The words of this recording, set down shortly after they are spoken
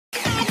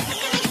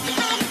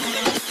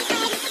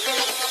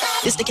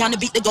It's the kind of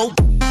beat that go.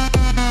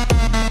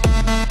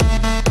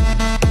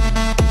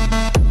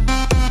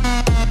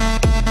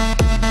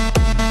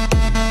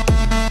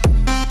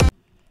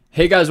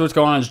 Hey guys, what's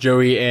going on? It's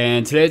Joey,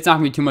 and today it's not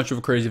going to be too much of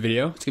a crazy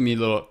video. It's going to be a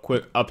little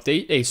quick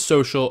update, a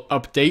social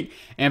update.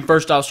 And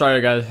first off, sorry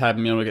guys,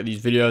 haven't been able to get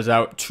these videos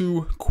out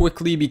too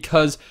quickly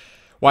because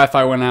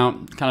Wi-Fi went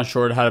out, kind of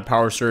short, had a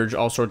power surge,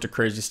 all sorts of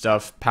crazy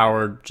stuff.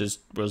 Power just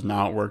was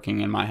not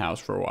working in my house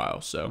for a while,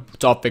 so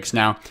it's all fixed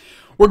now.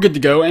 We're good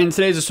to go, and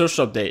today's a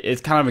social update.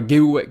 It's kind of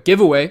a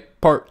giveaway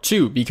part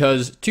 2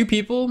 because 2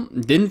 people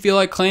didn't feel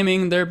like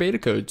claiming their beta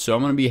code, so I'm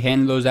going to be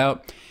handing those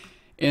out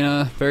in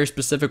a very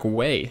specific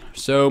way.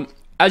 So,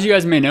 as you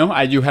guys may know,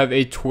 I do have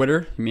a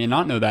Twitter. You may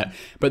not know that,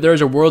 but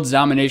there's a World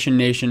Zombination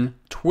Nation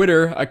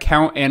Twitter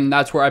account, and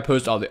that's where I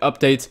post all the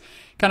updates,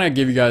 kind of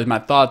give you guys my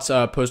thoughts,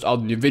 post all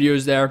the new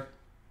videos there.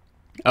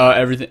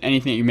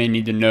 Anything you may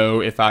need to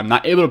know. If I'm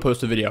not able to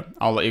post a video,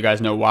 I'll let you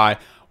guys know why,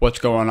 what's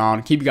going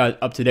on, keep you guys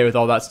up to date with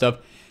all that stuff.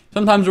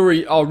 Sometimes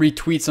I'll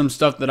retweet some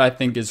stuff that I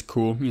think is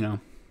cool, you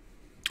know,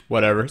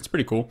 whatever, it's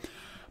pretty cool.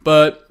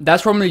 But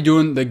that's where I'm going to be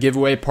doing the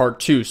giveaway part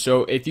 2.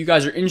 So if you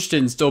guys are interested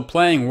in still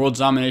playing World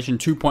Zombination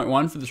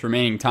 2.1 for this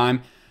remaining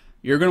time,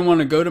 you're going to want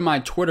to go to my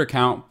Twitter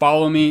account,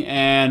 follow me,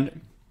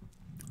 and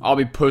I'll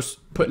be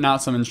putting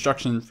out some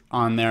instructions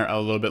on there a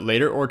little bit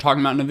later or talking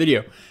about in a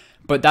video.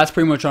 But that's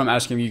pretty much what I'm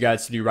asking you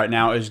guys to do right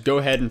now is go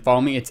ahead and follow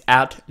me. It's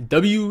at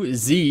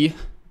WZ,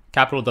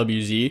 capital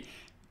WZ,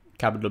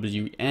 capital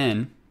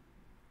WN,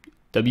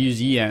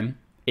 WZN,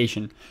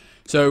 Nation.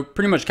 So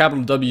pretty much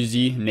capital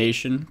WZ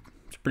Nation.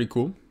 It's pretty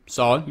cool.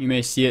 Solid. You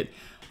may see it.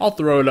 I'll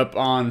throw it up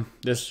on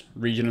this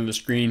region of the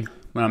screen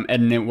when I'm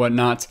editing it,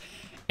 whatnot.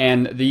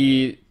 And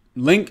the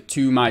link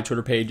to my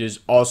Twitter page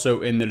is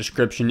also in the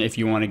description if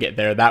you want to get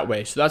there that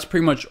way. So that's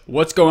pretty much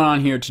what's going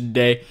on here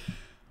today.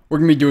 We're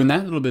going to be doing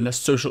that, a little bit of a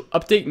social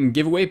update and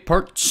giveaway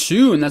part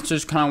 2. And that's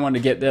just kind of want to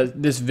get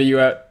this video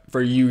out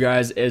for you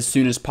guys as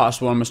soon as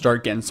possible. I'm going to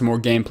start getting some more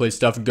gameplay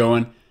stuff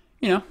going.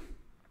 You know,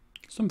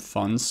 some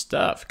fun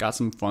stuff. Got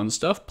some fun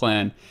stuff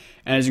planned.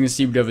 And as you can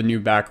see, we have a new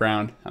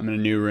background. I'm in a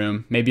new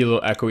room. Maybe a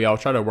little echoey. I'll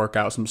try to work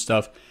out some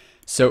stuff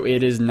so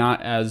it is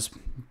not as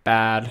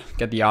bad.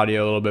 Get the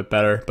audio a little bit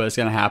better, but it's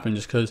going to happen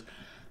just because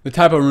the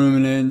type of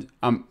room it in,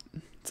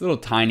 it's a little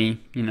tiny,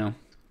 you know,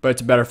 but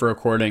it's better for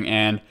recording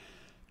and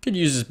could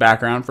use this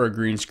background for a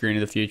green screen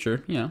in the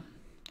future. You know,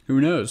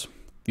 who knows?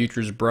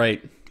 Future's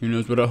bright. Who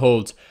knows what it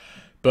holds?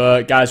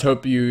 But guys,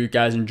 hope you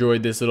guys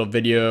enjoyed this little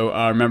video.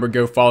 Remember,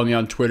 go follow me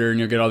on Twitter and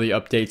you'll get all the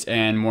updates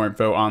and more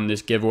info on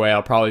this giveaway.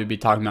 I'll probably be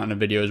talking about in a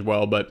video as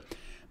well, but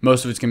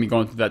most of it's going to be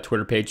going through that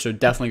Twitter page. So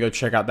definitely go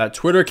check out that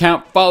Twitter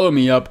account. Follow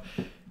me up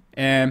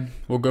and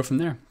we'll go from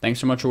there. Thanks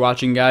so much for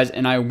watching, guys,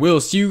 and I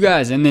will see you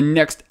guys in the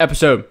next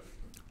episode.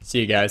 See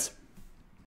you guys.